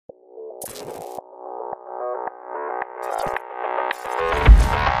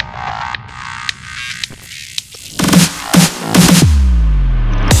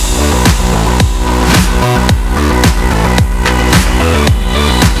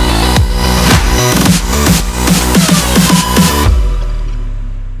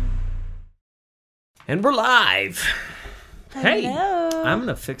And we're live. Hello. Hey, I'm going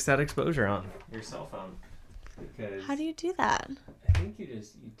to fix that exposure on your cell phone. Because how do you do that? I think you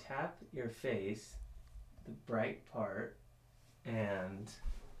tap your face, the bright part, and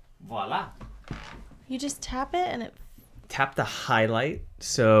voila. You just tap it and it... Tap the highlight.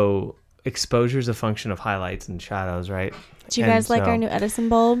 So exposure is a function of highlights and shadows, right? Do you guys like our new Edison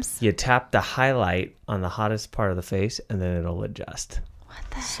bulbs? You tap the highlight on the hottest part of the face, and then it'll adjust. What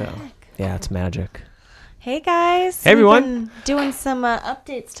the heck? Yeah, it's magic. Hey guys. Hey everyone. We've been doing some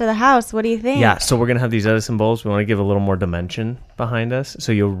updates to the house. What do you think? Yeah, so we're going to have these Edison bulbs. We want to give a little more dimension behind us.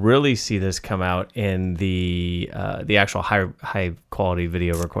 So you'll really see this come out in the actual high quality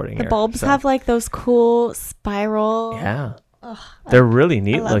video recording. The bulbs have like those cool spiral. Yeah. Ugh, they're really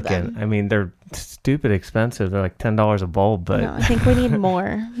neat love looking. them. I mean, they're stupid expensive. They're like $10 a bulb, but No, I think we need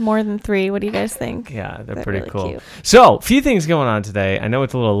more than 3. What do you guys think? yeah, they're pretty really cool. cute. So, a few things going on today. I know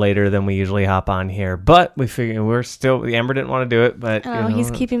it's a little later than we usually hop on here, but we figured Amber didn't want to do it, but Oh, he's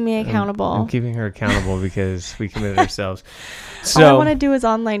keeping me accountable. I'm keeping her accountable because we committed ourselves. All I So want to do is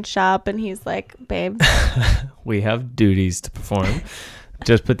online shop, and he's like, babe. we have duties to perform.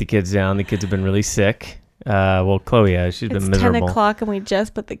 Just put the kids down. The kids have been really sick. Well, Chloe has. She's It's been miserable. 10 o'clock, and we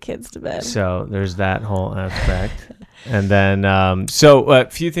just put the kids to bed. So there's that whole aspect. And then, a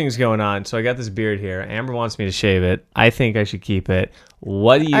few things going on. So I got this beard here. Amber wants me to shave it. I think I should keep it.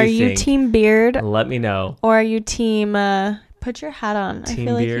 What do you think? Are you team beard, Let me know. or are you team... Put your hat on. Team I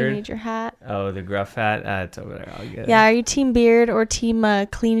feel like beard? you need your hat. Oh, the gruff hat? It's over there. I'll get Yeah, it. are you team beard or team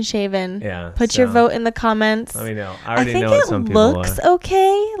clean shaven? Yeah. Put your vote in the comments. Let me know. I I already think know what it some people looks are.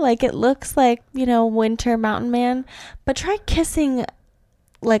 okay. Like it looks like, winter mountain man. But try kissing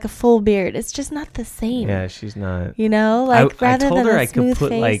like a full beard. It's just not the same. Yeah, she's not. Like I rather told than her a I could smooth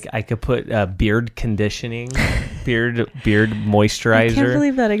face. put beard conditioning, beard I moisturizer. can't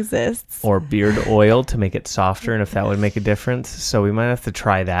believe that exists. Or beard oil to make it softer, and if that would make a difference. So we might have to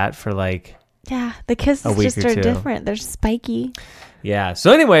try that for Yeah, the kisses week just or are two. different. They're spiky. yeah.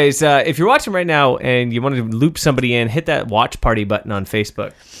 So anyways, if you're watching right now and you want to loop somebody in, hit that watch party button on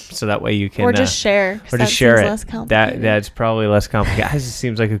Facebook. So that way you can... Or just share. 'cause or that just share seems it. less complicated. That's probably less complicated. It just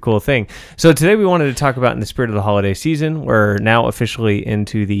seems like a cool thing. So today we wanted to talk about in the spirit of the holiday season. We're now officially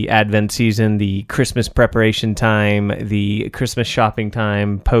into the Advent season, the Christmas preparation time, the Christmas shopping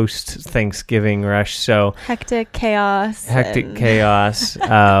time, post Thanksgiving rush. So Hectic chaos. chaos.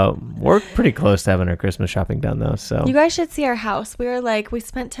 We're pretty close to having our Christmas shopping done though. So You guys should see our house. We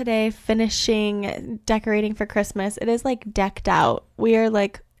spent today finishing decorating for Christmas. It is like decked out. We are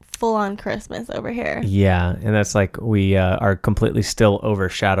like full on Christmas over here. yeah, and that's like we are completely still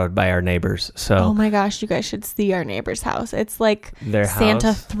overshadowed by our neighbors. So Oh my gosh, you guys should see our neighbor's house. It's like their Santa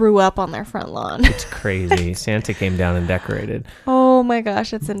house, threw up on their front lawn. it's crazy. Santa came down and decorated. Oh my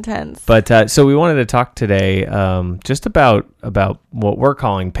gosh, it's intense. But so we wanted to talk today just about what we're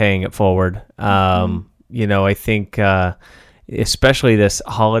calling paying it forward. I think especially this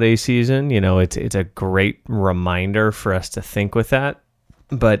holiday season, it's a great reminder for us to think with that.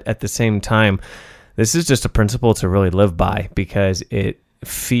 But at the same time, this is just a principle to really live by because it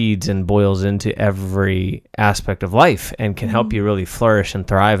feeds and boils into every aspect of life and can help you really flourish and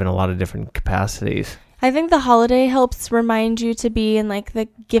thrive in a lot of different capacities. I think the holiday helps remind you to be in like the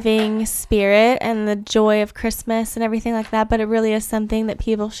giving spirit and the joy of Christmas and everything like that. But it really is something that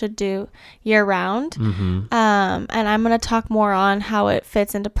people should do year round. Mm-hmm. And I'm going to talk more on how it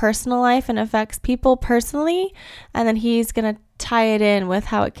fits into personal life and affects people personally. And then he's going to tie it in with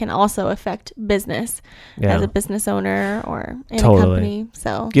how it can also affect business as a business owner or in a company.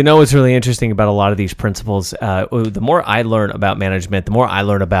 So what's really interesting about a lot of these principles, the more I learn about management, the more I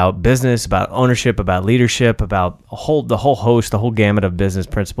learn about business, about ownership, about leadership, about the whole gamut of business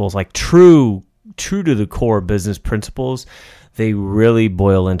principles, like true to the core business principles. They really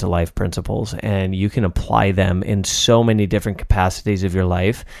boil into life principles, and you can apply them in so many different capacities of your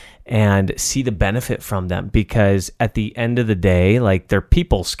life and see the benefit from them, because at the end of the day, like, they're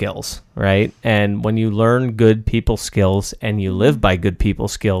people skills, right? And when you learn good people skills and you live by good people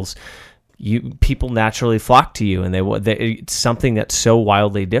skills, people naturally flock to you, and it's something that's so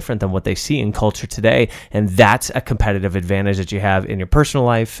wildly different than what they see in culture today, and that's a competitive advantage that you have in your personal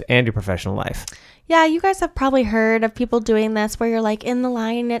life and your professional life. Yeah, you guys have probably heard of people doing this where you're like in the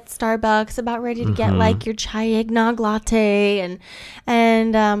line at Starbucks about ready to get like your chai eggnog latte,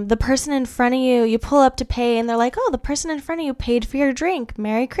 and the person in front of you pull up to pay, and they're like, oh, the person in front of you paid for your drink.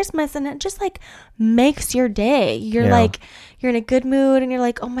 Merry Christmas. And it just like makes your day. You're like, you're in a good mood, and you're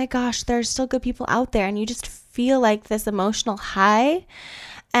like, oh my gosh, there's still good people out there. And you just feel like this emotional high.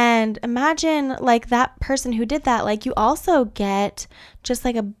 And imagine like that person who did that, like you also get just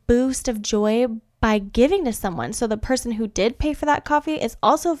like a boost of joy by giving to someone. So the person who did pay for that coffee is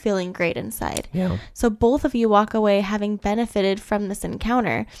also feeling great inside. Yeah. So both of you walk away having benefited from this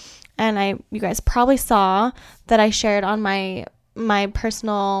encounter. And you guys probably saw that I shared on my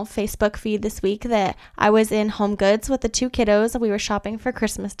personal Facebook feed this week that I was in Home Goods with the 2 kiddos and we were shopping for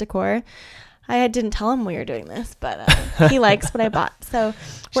Christmas decor. I didn't tell him we were doing this, but he likes what I bought. So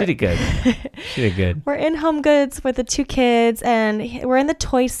she did good. She did good. We're in Home Goods with the 2 kids, and we're in the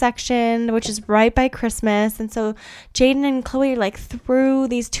toy section, which is right by Christmas. And so Jaden and Chloe like threw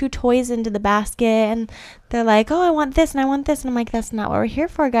these 2 toys into the basket, and they're like, "Oh, I want this and I want this," and I'm like, "That's not what we're here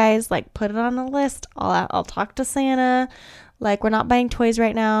for, guys. Like, put it on the list. I'll talk to Santa. Like, we're not buying toys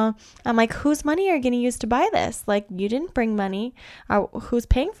right now." I'm like, "Whose money are you going to use to buy this? Like, you didn't bring money. Or who's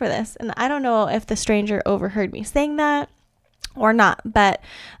paying for this?" And I don't know if the stranger overheard me saying that or not, but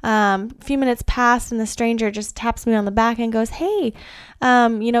a few minutes passed and the stranger just taps me on the back and goes, "Hey,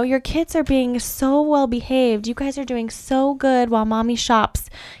 your kids are being so well behaved. You guys are doing so good while mommy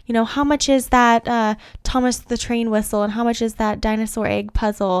shops. How much is that Thomas the Train whistle, and how much is that dinosaur egg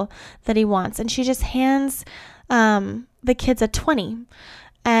puzzle that he wants?" And she just hands the kids a 20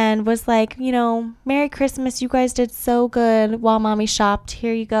 and was like, "Merry Christmas. You guys did so good while mommy shopped.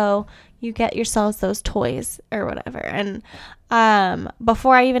 Here you go. You get yourselves those toys," or whatever. And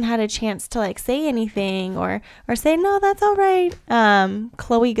before I even had a chance to like say anything or say, "No, that's all right,"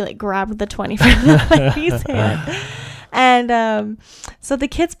 Chloe like grabbed the 20 from the lady's hand. And so the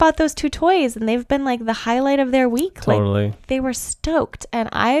kids bought those 2 toys, and they've been like the highlight of their week. Totally. Like, they were stoked, and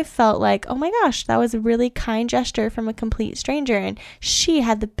I felt like, oh my gosh, that was a really kind gesture from a complete stranger. And she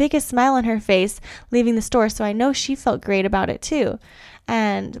had the biggest smile on her face leaving the store, so I know she felt great about it too.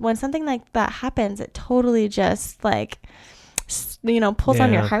 And when something like that happens, it totally just like pulls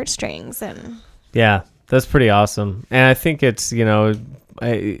on your heartstrings. And yeah, that's pretty awesome. And I think it's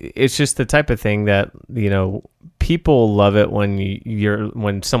it's just the type of thing that people love it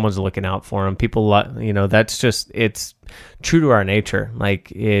when someone's looking out for them. People that's just, it's true to our nature.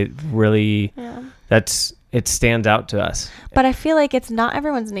 Like, it really it stands out to us. But I feel like it's not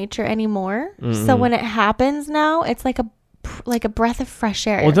everyone's nature anymore. Mm-hmm. So when it happens now, it's like a breath of fresh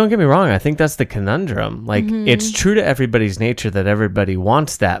air. Well, don't get me wrong. I think that's the conundrum. Like, it's true to everybody's nature that everybody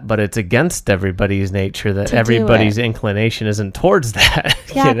wants that, but it's against everybody's nature that everybody's inclination isn't towards that.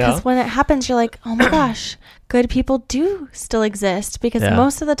 Yeah, because when it happens, you're like, oh my gosh, good people do still exist, because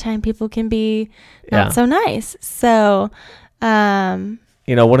most of the time people can be not so nice. So,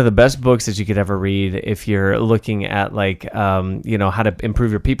 one of the best books that you could ever read if you're looking at like, how to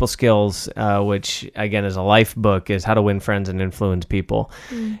improve your people skills, which again is a life book, is How to Win Friends and Influence People.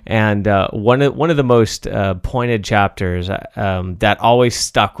 And one of the most pointed chapters that always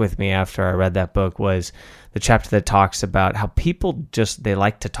stuck with me after I read that book was the chapter that talks about how people they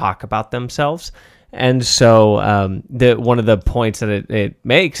like to talk about themselves. And so one of the points that it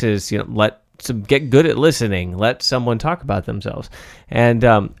makes is, get good at listening. Let someone talk about themselves. And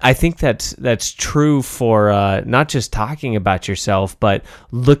I think that's true for not just talking about yourself, but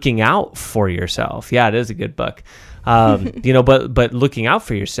looking out for yourself. Yeah, it is a good book. But looking out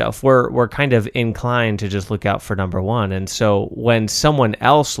for yourself, we're kind of inclined to just look out for number one. And so when someone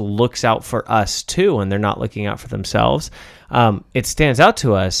else looks out for us too, and they're not looking out for themselves, it stands out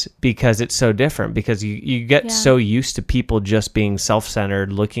to us because it's so different, because you get so used to people just being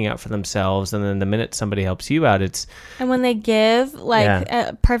self-centered, looking out for themselves. And then the minute somebody helps you out, and when they give, like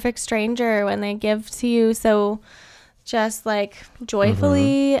a perfect stranger, when they give to you, so just like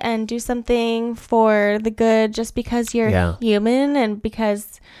joyfully and do something for the good, just because you're human and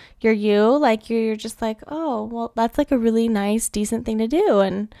because you're you're just like, oh, well, that's like a really nice, decent thing to do.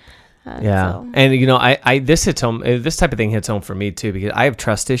 And and I this hits home. This type of thing hits home for me too, because I have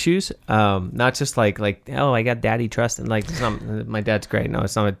trust issues. Not just like oh, I got daddy trust, and like it's not, my dad's great. No,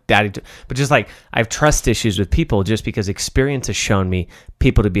 it's not a daddy, but just like I have trust issues with people, just because experience has shown me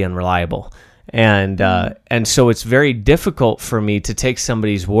people to be unreliable. And so it's very difficult for me to take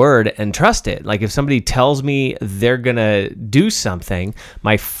somebody's word and trust it. Like, if somebody tells me they're going to do something,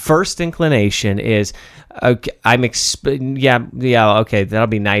 my first inclination is, okay, okay, that'll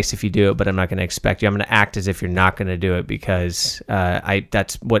be nice if you do it, but I'm not going to expect you. I'm going to act as if you're not going to do it, because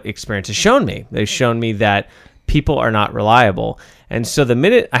that's what experience has shown me. They've shown me that people are not reliable. And so the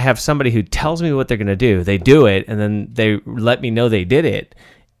minute I have somebody who tells me what they're going to do, they do it, and then they let me know they did it,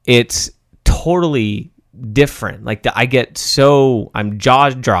 it's totally different. Like, I'm jaw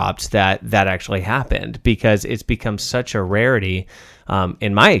dropped that actually happened, because it's become such a rarity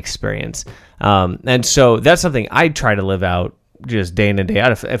in my experience. And so that's something I try to live out just day in and day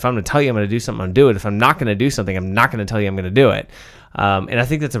out. If I'm going to tell you I'm going to do something, I'm going to do it. If I'm not going to do something, I'm not going to tell you I'm going to do it. And I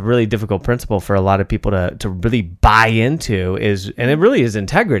think that's a really difficult principle for a lot of people to really buy into and it really is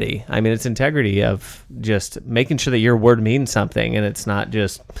integrity. I mean, it's integrity of just making sure that your word means something and it's not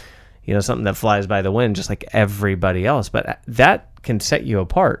just, something that flies by the wind, just like everybody else. But that can set you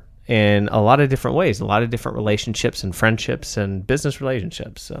apart in a lot of different ways, a lot of different relationships and friendships and business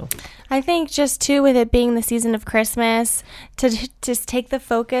relationships. So I think just too, with it being the season of Christmas, to just take the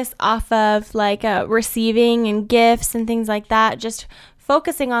focus off of like receiving and gifts and things like that, just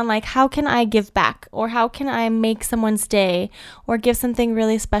focusing on like, how can I give back, or how can I make someone's day, or give something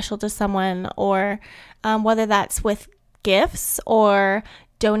really special to someone, or whether that's with gifts or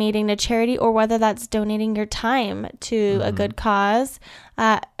donating to charity, or whether that's donating your time to a good cause.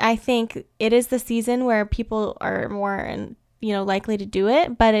 I think it is the season where people are more likely to do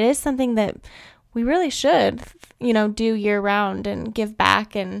it, but it is something that we really should do year round and give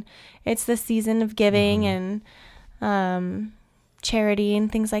back. And it's the season of giving and charity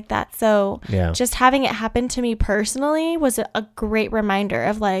and things like that. So just having it happen to me personally was a great reminder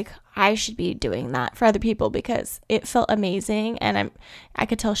of like, I should be doing that for other people, because it felt amazing, and I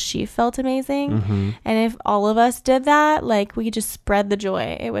could tell she felt amazing. And if all of us did that, like, we could just spread the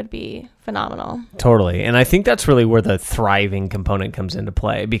joy, it would be phenomenal. Totally. And I think that's really where the thriving component comes into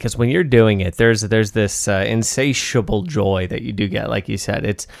play, because when you're doing it, there's this insatiable joy that you do get. Like you said,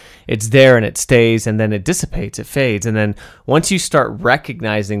 it's there and it stays, and then it dissipates, it fades. And then once you start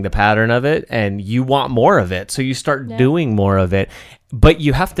recognizing the pattern of it, and you want more of it, so you start doing more of it. But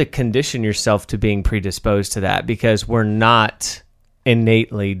you have to condition yourself to being predisposed to that, because we're not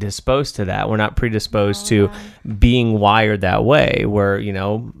innately disposed to that. We're not predisposed to being wired that way. We're,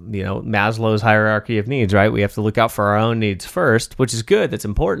 Maslow's hierarchy of needs, right? We have to look out for our own needs first, which is good. That's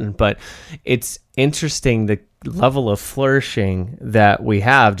important. But it's interesting the level of flourishing that we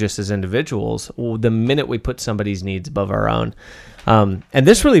have just as individuals the minute we put somebody's needs above our own. And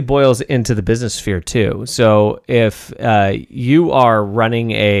this really boils into the business sphere too. So if you are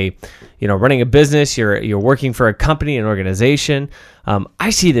running a business, you're working for a company, an organization, I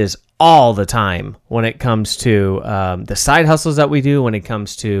see this all the time when it comes to the side hustles that we do, when it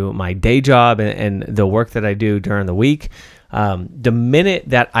comes to my day job and the work that I do during the week. The minute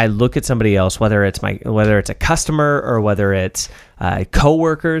that I look at somebody else, whether it's a customer or whether it's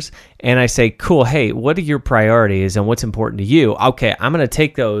coworkers, and I say, cool, hey, what are your priorities and what's important to you? Okay, I'm going to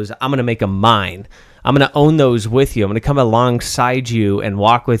take those, I'm going to make them mine. I'm going to own those with you. I'm going to come alongside you and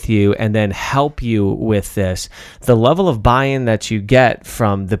walk with you and then help you with this. The level of buy-in that you get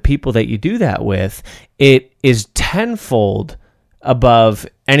from the people that you do that with, it is tenfold above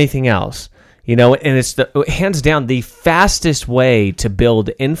anything else. And it's hands down the fastest way to build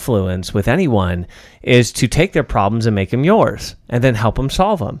influence with anyone is to take their problems and make them yours and then help them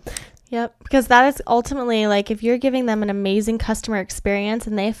solve them. Yep, because that is ultimately, like, if you're giving them an amazing customer experience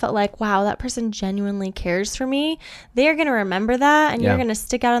and they felt like, wow, that person genuinely cares for me, they're going to remember that, and you're going to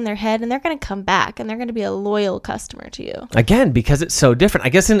stick out in their head, and they're going to come back, and they're going to be a loyal customer to you. Again, because it's so different. I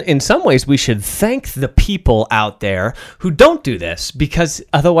guess in some ways we should thank the people out there who don't do this, because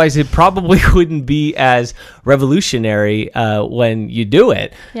otherwise it probably wouldn't be as revolutionary when you do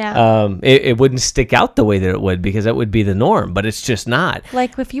it. Yeah. It wouldn't stick out the way that it would, because that would be the norm, but it's just not.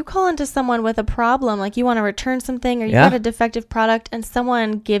 Like, if you call into someone with a problem, like you want to return something or you got a defective product, and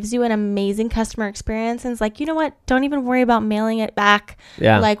someone gives you an amazing customer experience and is like, you know what, don't even worry about mailing it back.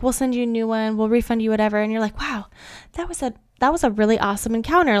 Like, we'll send you a new one, we'll refund you whatever. And you're like, wow, that was a really awesome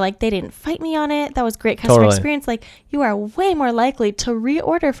encounter. Like, they didn't fight me on it. That was great customer experience. Like, you are way more likely to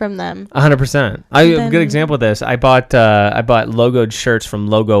reorder from them. 100%. A good example of this. I bought logoed shirts from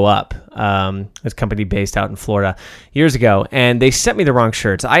Logo Up. It's a company based out in Florida years ago, and they sent me the wrong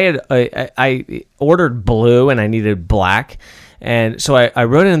shirts. I ordered blue and I needed black. And so I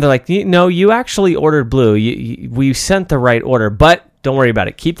wrote in and they're like, no, you actually ordered blue. We sent the right order, but don't worry about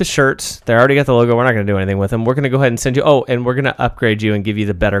it. Keep the shirts. They already got the logo. We're not going to do anything with them. We're going to go ahead and send you. Oh, and we're going to upgrade you and give you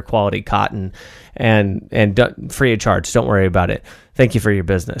the better quality cotton and free of charge. Don't worry about it. Thank you for your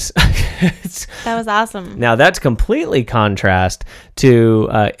business. That was awesome. Now, that's completely contrast to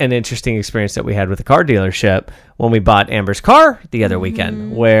an interesting experience that we had with the car dealership when we bought Amber's car the other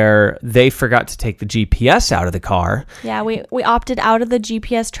weekend, where they forgot to take the GPS out of the car. Yeah, we opted out of the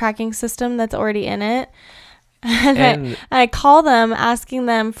GPS tracking system that's already in it. And I call them asking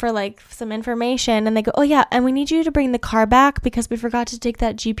them for like some information, and they go, oh yeah, and we need you to bring the car back because we forgot to take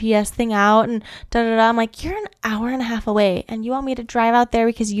that GPS thing out, and da da da. I'm like, you're an hour and a half away and you want me to drive out there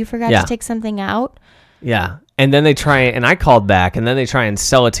because you forgot to take something out? Yeah. And then I called back, and then they try and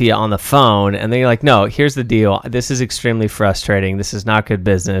sell it to you on the phone, and then you're like, no, here's the deal. This is extremely frustrating. This is not good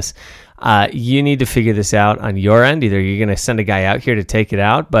business. You need to figure this out on your end. Either you're going to send a guy out here to take it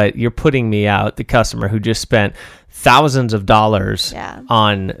out, but you're putting me out, the customer who just spent thousands of dollars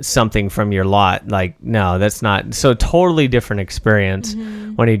on something from your lot. Like, no, that's not. So totally different experience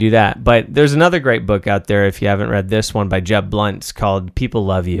when you do that. But there's another great book out there, if you haven't read this one, by Jeb Blunt's called People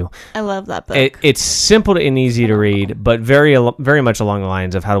Love You. I love that book. It's simple and easy to read, but very much along the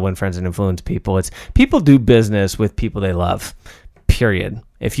lines of how to win friends and influence people. It's people do business with people they love. Period.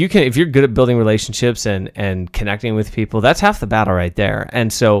 If you're good at building relationships and connecting with people, that's half the battle right there.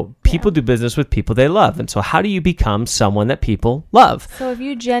 And so people do business with people they love. And so how do you become someone that people love? So if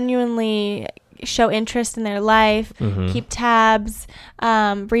you genuinely show interest in their life, keep tabs,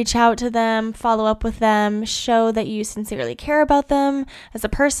 reach out to them, follow up with them, show that you sincerely care about them as a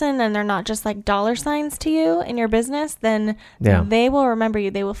person and they're not just like dollar signs to you in your business, then they will remember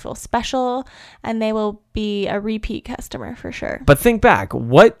you. They will feel special and they will be a repeat customer for sure. But think back,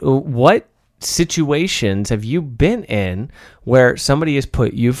 what situations have you been in where somebody has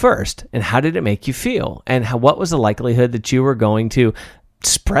put you first, and how did it make you feel? And what was the likelihood that you were going to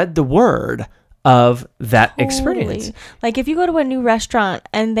spread the word of that experience? Like if you go to a new restaurant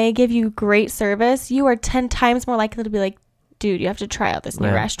and they give you great service, you are 10 times more likely to be like, dude, you have to try out this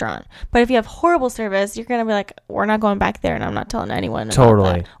new restaurant. But if you have horrible service, you're going to be like, we're not going back there and I'm not telling anyone about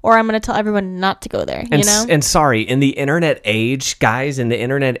that. Or I'm going to tell everyone not to go there, you know? And sorry, in the internet age, guys,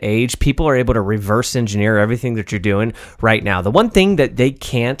 people are able to reverse engineer everything that you're doing right now. The one thing that they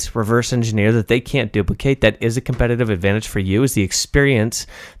can't reverse engineer, that they can't duplicate, that is a competitive advantage for you, is the experience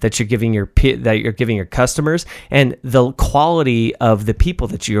that you're giving your customers and the quality of the people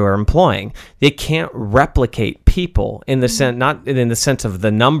that you are employing. They can't replicate people in the sense, not in the sense of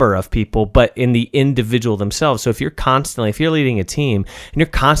the number of people, but in the individual themselves. So if you're leading a team and you're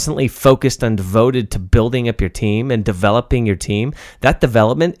constantly focused and devoted to building up your team and developing your team, that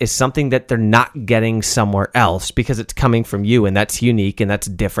development is something that they're not getting somewhere else because it's coming from you, and that's unique and that's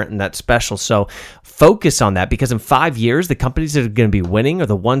different and that's special. So focus on that, because in 5 years, the companies that are going to be winning are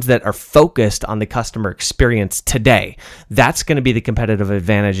the ones that are focused on the customer experience today. That's going to be the competitive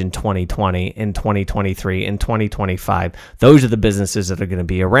advantage in 2020, in 2023, in 2025. Those are the businesses that are going to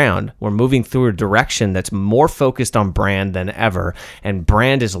be around. We're moving through a direction that's more focused on brand than ever, and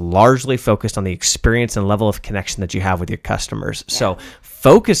brand is largely focused on the experience and level of connection that you have with your customers. So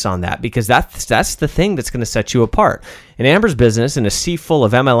focus on that, because that's the thing that's going to set you apart. In Amber's business, in a sea full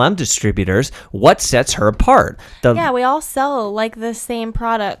of MLM distributors, what sets her apart? We all sell like the same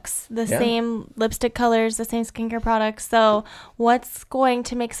products, the same lipstick colors, the same skincare products. So what's going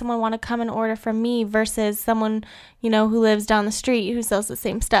to make someone want to come and order from me versus someone, who lives down the street who sells the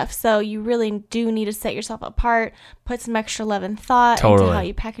same stuff? So you really do need to set yourself apart, put some extra love and thought into how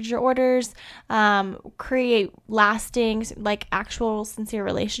you package your orders, create lasting, like actual sincere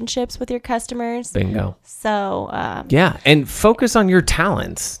relationships with your customers. Bingo. So, and focus on your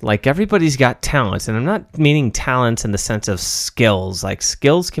talents. Like, everybody's got talents, and I'm not meaning talents in the sense of skills. Like,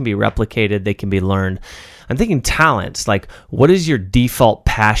 skills can be replicated, they can be learned. I'm thinking talents, like what is your default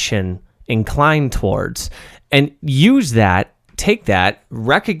passion inclined towards? And use that, take that,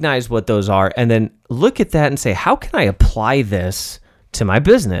 recognize what those are, and then look at that and say, how can I apply this to my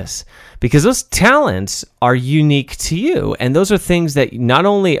business? Because those talents are unique to you. And those are things that not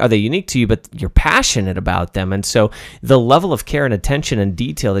only are they unique to you, but you're passionate about them. And so the level of care and attention and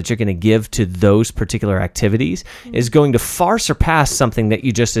detail that you're going to give to those particular activities is going to far surpass something that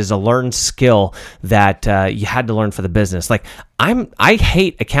you just is a learned skill that you had to learn for the business. Like, I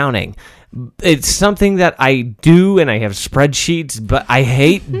hate accounting. It's something that I do, and I have spreadsheets, but I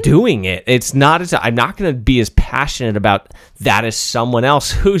hate doing it. I'm not going to be as passionate about that as someone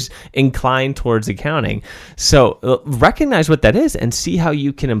else who's inclined towards accounting. So recognize what that is and see how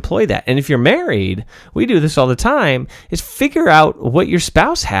you can employ that. And if you're married, we do this all the time, is figure out what your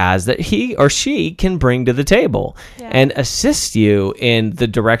spouse has that he or she can bring to the table and assist you in the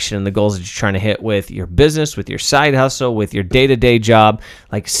direction and the goals that you're trying to hit with your business, with your side hustle, with your day-to-day job.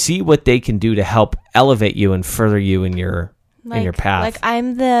 Like, see what they can do to help elevate you and further you in your path. Like,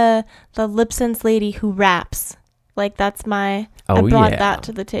 I'm the lip sense lady who raps. Like, that's I brought that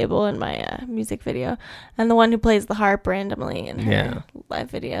to the table in my music video. And the one who plays the harp randomly in her live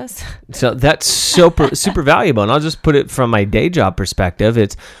videos. So that's super valuable. And I'll just put it from my day job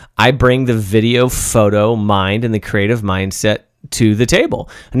perspective. I bring the video, photo mind and the creative mindset to the table.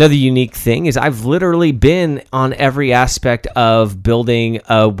 Another unique thing is I've literally been on every aspect of building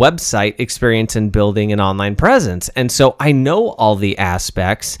a website experience and building an online presence. And so I know all the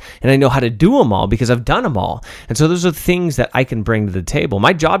aspects and I know how to do them all because I've done them all. And so those are things that I can bring to the table.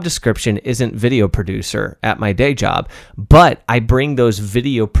 My job description isn't video producer at my day job, but I bring those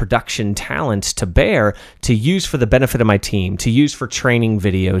video production talents to bear to use for the benefit of my team, to use for training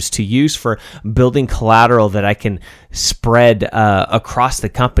videos, to use for building collateral that I can spread across the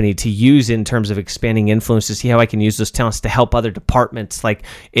company, to use in terms of expanding influence, to see how I can use those talents to help other departments. Like,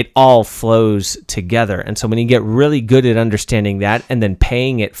 it all flows together. And so when you get really good at understanding that and then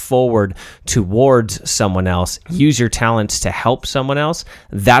paying it forward towards someone else, use your talents to help someone else,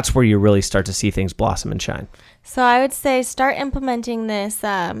 that's where you really start to see things blossom and shine. So I would say start implementing this,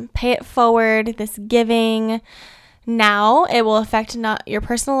 pay it forward, this giving now. It will affect not your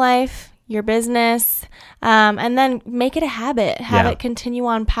personal life, your business, and then make it a habit. Have it continue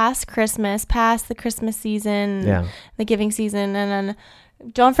on past Christmas, past the Christmas season, the giving season. And then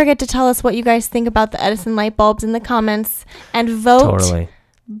don't forget to tell us what you guys think about the Edison light bulbs in the comments, and vote. Totally.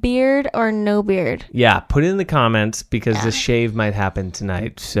 Beard or no beard? Yeah, put it in the comments because the shave might happen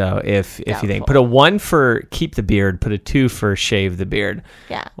tonight. So if you think, put a 1 for keep the beard, put a 2 for shave the beard.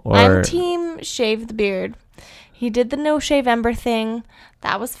 Yeah, I'm team shave the beard. He did the no shave Ember thing.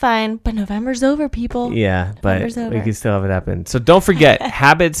 That was fine, but November's over, people. Yeah, but we can still have it happen. So don't forget,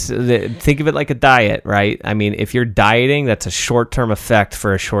 habits, think of it like a diet, right? I mean, if you're dieting, that's a short-term effect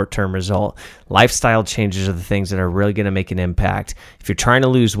for a short-term result. Lifestyle changes are the things that are really going to make an impact. If you're trying to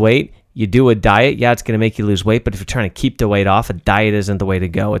lose weight, you do a diet, it's going to make you lose weight, but if you're trying to keep the weight off, a diet isn't the way to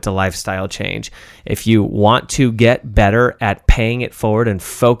go. It's a lifestyle change. If you want to get better at paying it forward and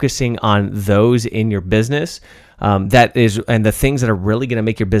focusing on those in your business, and the things that are really going to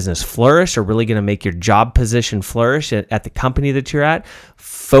make your business flourish, or really going to make your job position flourish at the company that you're at,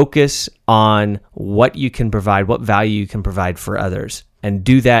 focus on what you can provide, what value you can provide for others. And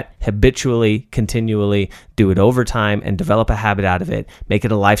do that habitually, continually, do it over time, and develop a habit out of it. Make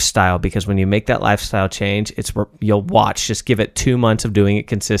it a lifestyle, because when you make that lifestyle change, you'll watch. Just give it 2 months of doing it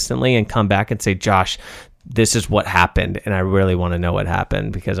consistently and come back and say, Josh, this is what happened. And I really want to know what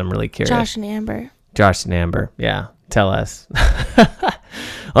happened because I'm really curious. Josh and Amber. Yeah. Tell us.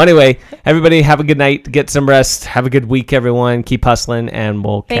 Well, anyway, everybody have a good night. Get some rest. Have a good week, everyone. Keep hustling, and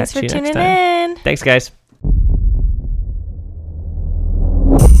we'll catch you next time. Thanks for tuning in. Thanks, guys.